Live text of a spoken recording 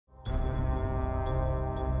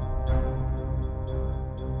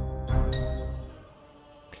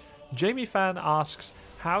Jamie Fan asks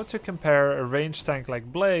how to compare a ranged tank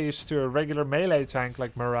like Blaze to a regular melee tank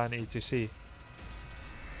like Moran etc.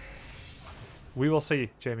 We will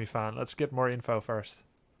see, Jamie Fan. Let's get more info first.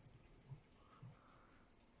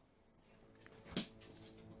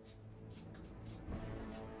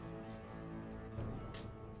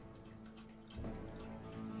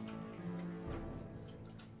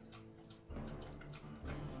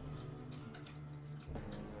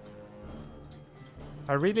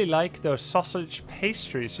 I really like those sausage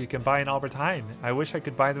pastries you can buy in Albert Heijn. I wish I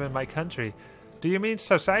could buy them in my country. Do you mean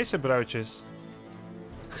sausijzenbroodjes?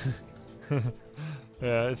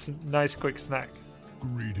 Yeah, it's a nice quick snack.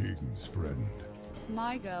 Greetings, friend.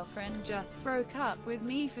 My girlfriend just broke up with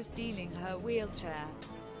me for stealing her wheelchair.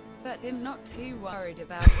 But I'm not too worried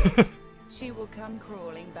about it. She will come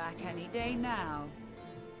crawling back any day now.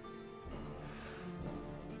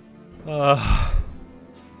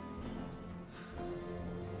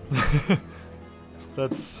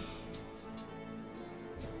 That's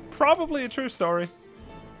probably a true story.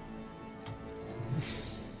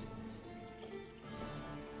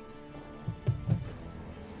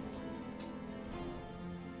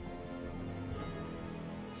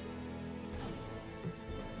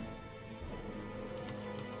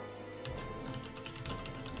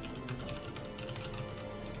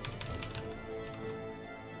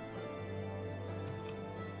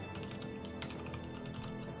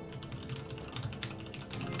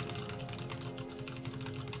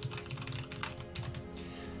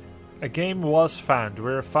 A game was found.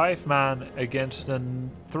 We're a 5-man against a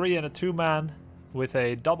 3 and a 2-man with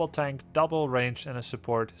a double tank, double range and a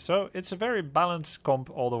support. So it's a very balanced comp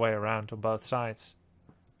all the way around on both sides.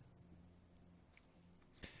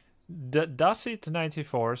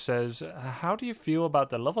 Dasit94 says, how do you feel about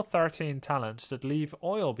the level 13 talents that leave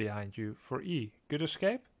oil behind you for E? Good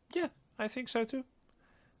escape? Yeah, I think so too.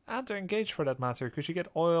 And to engage for that matter, because you get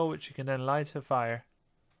oil which you can then light a fire.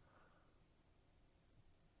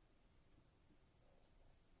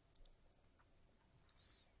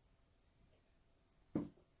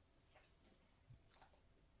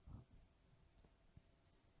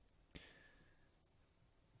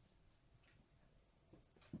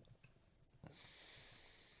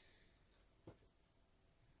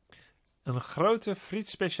 Een grote friet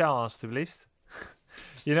speciaal, alstublieft.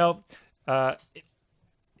 You know,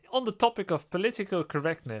 on the topic of political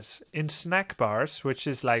correctness, in snack bars, which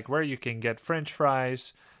is like where you can get French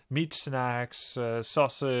fries, meat snacks,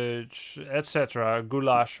 sausage, etc.,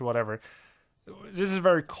 goulash, whatever. This is a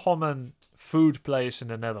very common food place in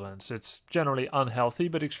the Netherlands. It's generally unhealthy,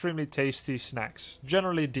 but extremely tasty snacks,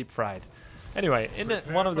 generally deep fried. Anyway, in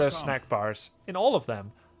one of those snack bars, in all of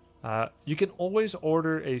them, you can always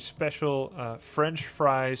order a special French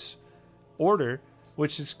fries order,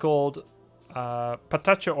 which is called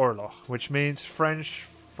patatje oorlog, which means French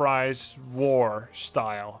fries war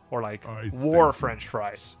style, or like war French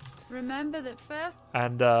fries. Remember that first.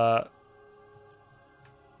 And on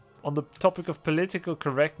the topic of political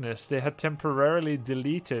correctness, they had temporarily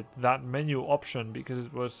deleted that menu option because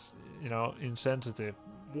it was, you know, insensitive.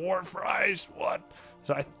 War fries, what?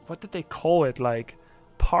 So what did they call it? Like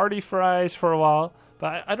party fries for a while,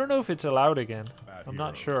 but I don't know if it's allowed again. I'm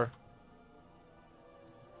not sure.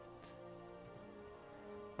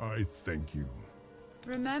 I thank you.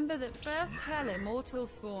 Remember that first Hell Immortal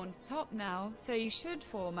spawns top now, so you should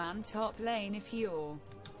 4-man top lane if you're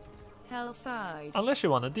Hell side. Unless you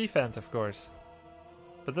want to defend, of course.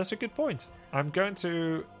 But that's a good point. I'm going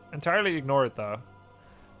to entirely ignore it though,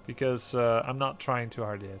 because I'm not trying too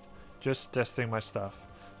hard yet. Just testing my stuff.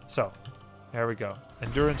 So, here we go.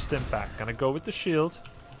 Endurance stim pack. Gonna go with the shield.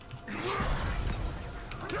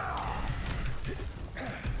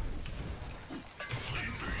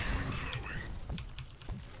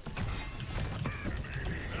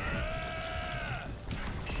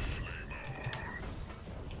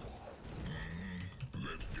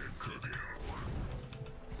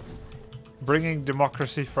 Bringing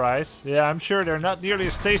democracy fries. Yeah, I'm sure they're not nearly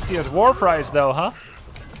as tasty as war fries though, huh?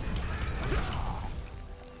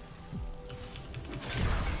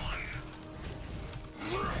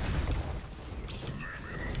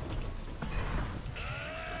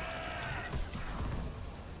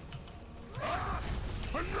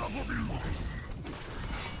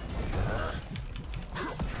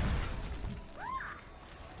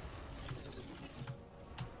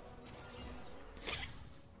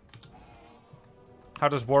 How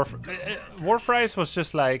does war fries was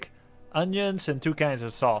just like onions and 2 kinds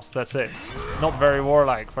of sauce. That's it. Not very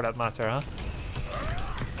warlike for that matter, huh?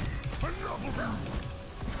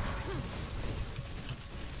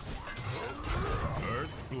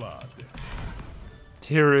 First blood.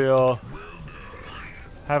 material.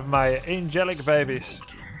 Have my angelic babies.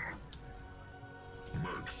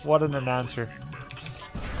 What an announcer.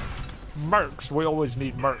 Mercs, we always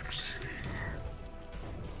need mercs.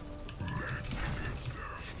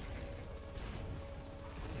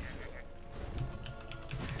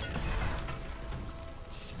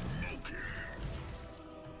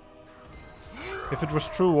 If it was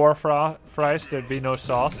true war fries, there'd be no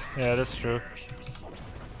sauce. Yeah, that's true.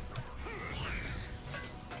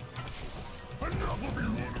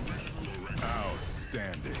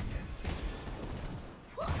 Outstanding.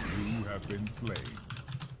 You have been slain.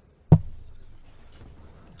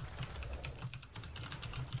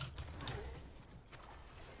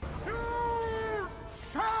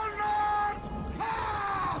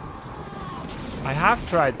 I have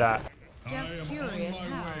tried that. Just curious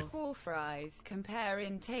how war fries compare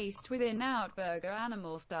in taste with In-N-Out Burger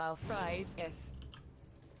animal style fries. If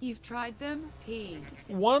you've tried them, P.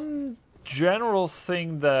 One general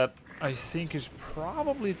thing that I think is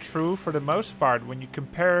probably true for the most part when you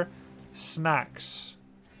compare snacks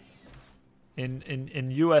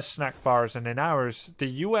in US snack bars and in ours, the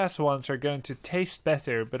US ones are going to taste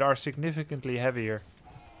better but are significantly heavier.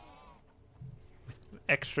 With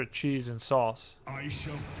extra cheese and sauce. I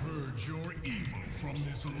shall purge your evil from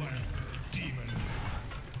this land, demon.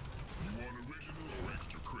 You want original or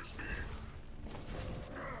extra crispy?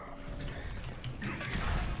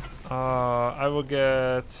 I will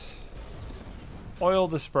get oil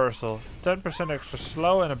dispersal, 10% extra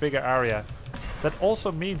slow and a bigger area. That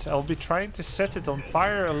also means I'll be trying to set it on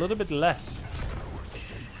fire a little bit less.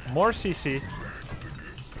 More CC.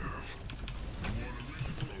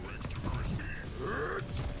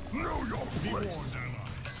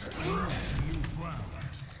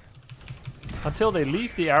 Until they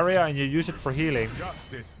leave the area and you use it for healing.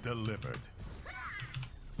 Justice delivered.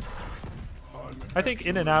 I think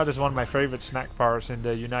In-N-Out is one of my favorite snack bars in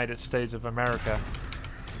the United States of America.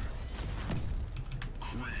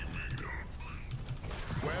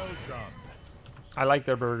 Well done. I like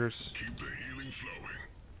their burgers. Keep the healing flowing.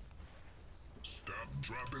 Stop,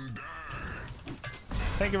 drop, and die.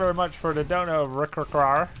 Thank you very much for the dono,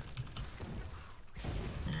 Rickrakrar.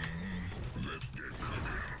 Let's get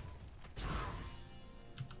cooking.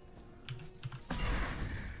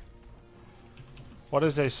 What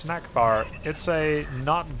is a snack bar? It's a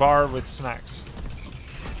not bar with snacks.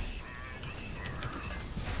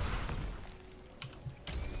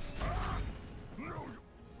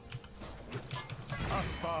 A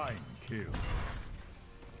fine kill.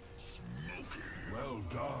 Well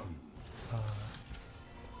done.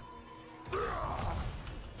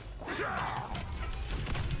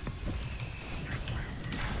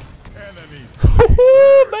 Enemies.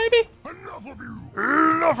 Woohoo, baby! Enough of you.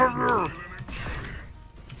 Enough of you!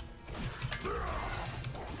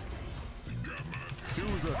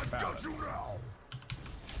 Choose a talent.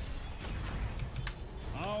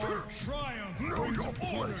 Our triumph brings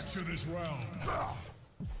order to this realm.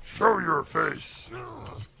 Show your face.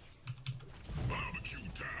 Barbecue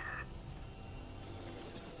time.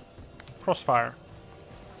 Crossfire.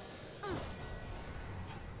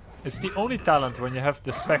 It's the only talent when you have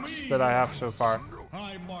the specs that I have so far.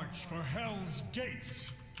 I march for Hell's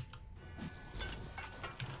Gates.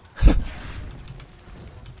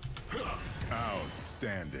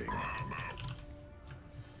 Outstanding.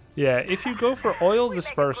 Yeah, if you go for oil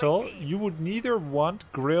dispersal, you would neither want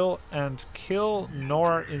grill and kill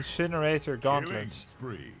nor incinerator gauntlets.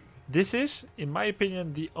 Killing spree. This is, in my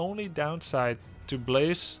opinion, the only downside to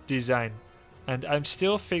Blaze design. And I'm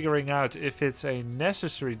still figuring out if it's a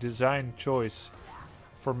necessary design choice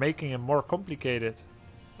for making him more complicated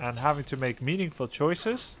and having to make meaningful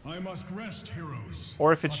choices, I must rest, heroes.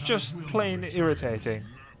 or if it's but I just will plain return. irritating.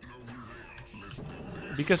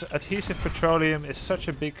 Because adhesive petroleum is such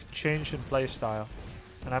a big change in playstyle,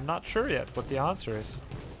 and I'm not sure yet what the answer is.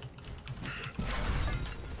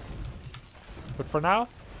 But for now,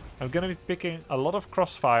 I'm gonna be picking a lot of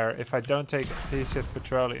crossfire if I don't take adhesive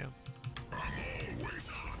petroleum.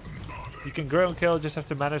 You can grill and kill, just have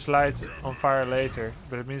to manage light on fire later,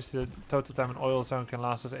 but it means the total time in oil zone can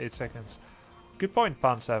last us 8 seconds. Good point,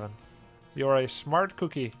 Pan7. You're a smart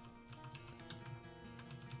cookie.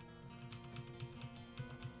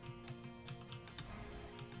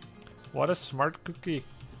 What a smart cookie.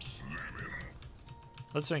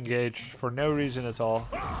 Let's engage for no reason at all.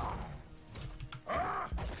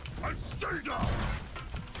 And stay down.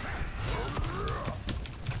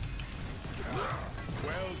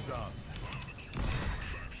 Well done.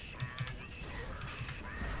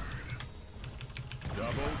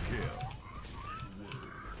 Double kill.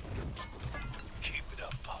 Keep it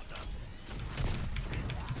up, partner.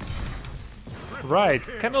 Right,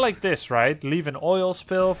 kind of like this, right? Leave an oil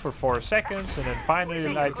spill for 4 seconds and then finally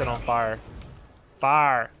light it on fire.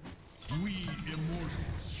 Fire. We immortals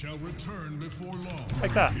shall return before long.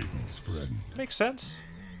 Like that. Greetings, friend. Makes sense.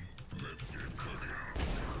 Let's get cooking.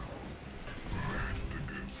 That's the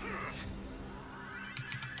good stuff.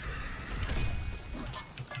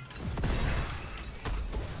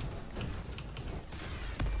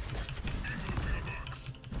 Into the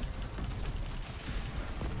pillbox.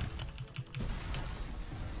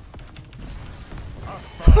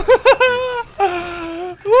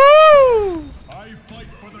 Woo! I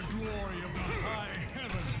fight for the glory of the high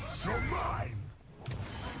heavens. So mine.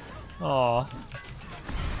 Aw.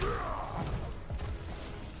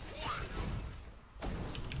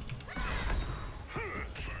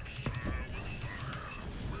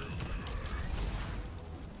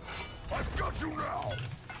 I've got you now.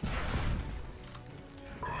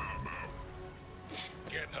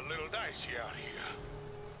 Getting a little dicey out here.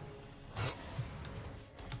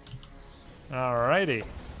 Alrighty.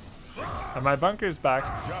 And my bunker's back.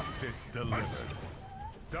 Justice delivered.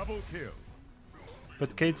 Double kill.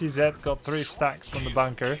 But KTZ got 3 stacks from the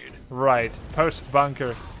bunker. Right, post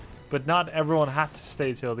bunker. But not everyone had to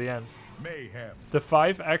stay till the end. Mayhem. The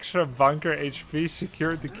 5 extra bunker HP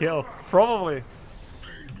secured the kill. Probably.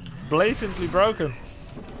 Blatantly broken.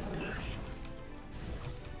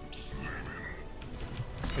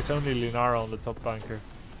 It's only Lunara on the top bunker.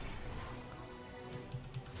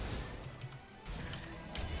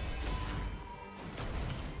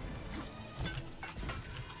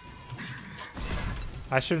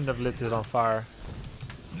 I shouldn't have lit it on fire.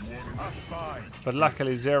 I'm fine. But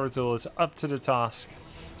luckily Zeratul is up to the task.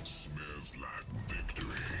 Smells like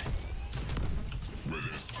victory. Where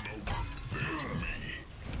there's smoke, there's me.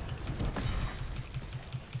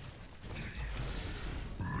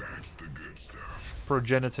 That's the good stuff.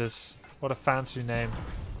 Progenitus. What a fancy name.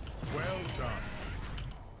 Well done.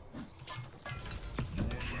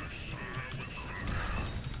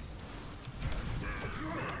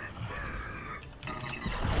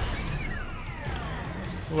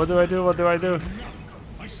 What do I do? What do I do?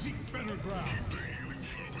 I seek better ground.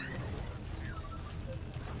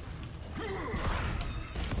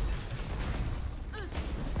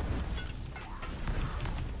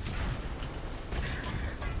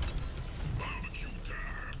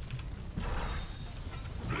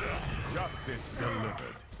 Justice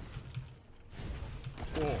delivered.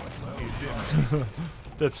 Oh, he didn't.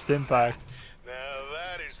 That's Stimpack. Now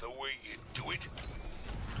that is the way you do it.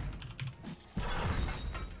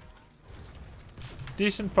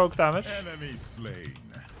 Decent poke damage. Enemy slain.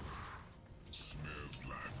 Smells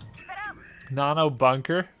like victory. Nano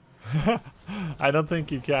bunker. I don't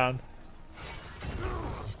think you can.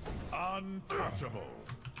 Untouchable.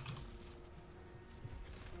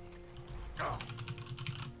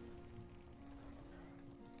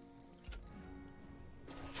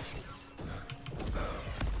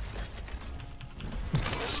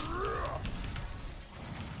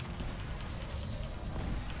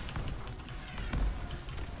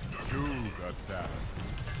 Choose attack.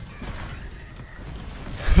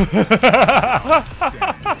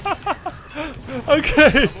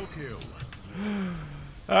 Okay. Double kill.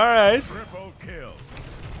 Alright. Triple kill.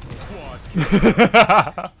 Quad kill.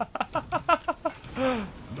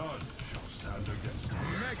 None shall stand against me.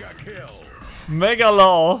 Mega kill. Mega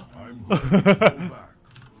lol. I'm going to go back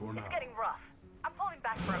for now. Getting rough. I'm pulling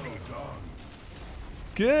back for a bit.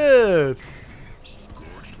 Good.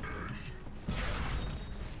 Scorched earth.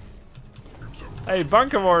 Hey,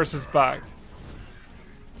 Bunker Wars is back.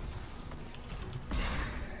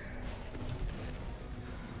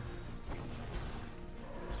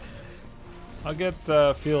 I'll get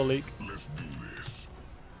fuel leak. Let's do this.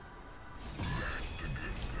 That's the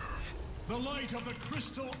good stuff. The light of the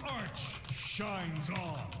crystal arch shines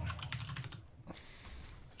on.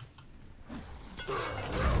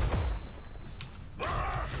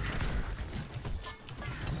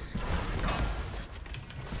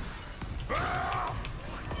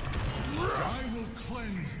 I will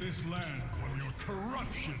cleanse this land from your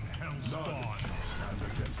corruption, Hellspawn. Stand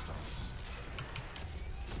against us.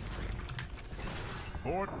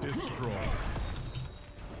 Fort destroyed.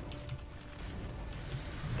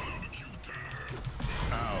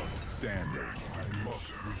 Outstanding. I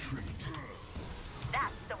must retreat.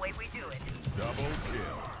 That's the way we do it. Double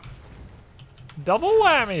kill. Double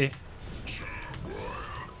whammy.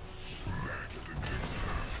 That's the good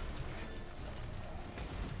stuff.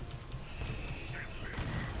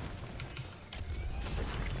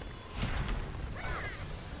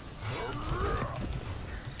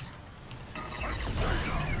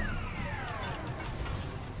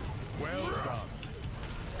 Well done.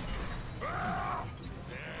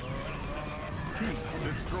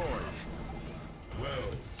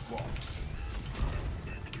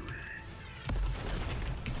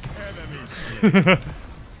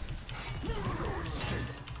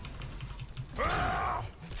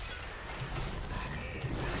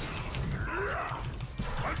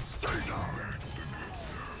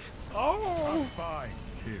 Oh! Fine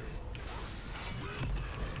kill.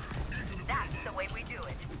 That's the way we do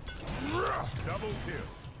it. Double kill.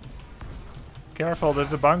 Careful,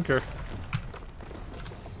 there's a bunker.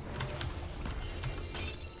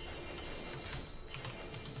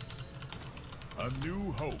 A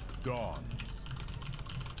new hope dawns.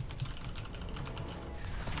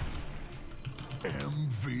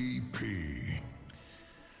 MVP.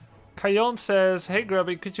 Kayon says, "Hey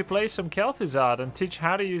Grubby, could you play some Kel'Thuzad and teach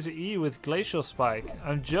how to use E with Glacial Spike?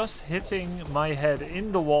 I'm just hitting my head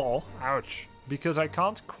in the wall, ouch, because I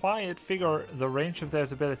can't quite figure the range of their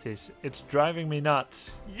abilities. It's driving me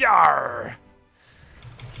nuts. Yarr!"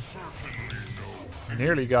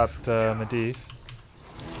 Nearly got Medivh.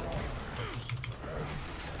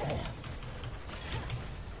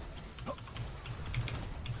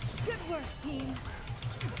 Good work, team.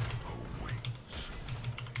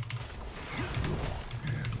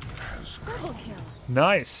 Double kill.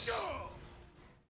 Nice.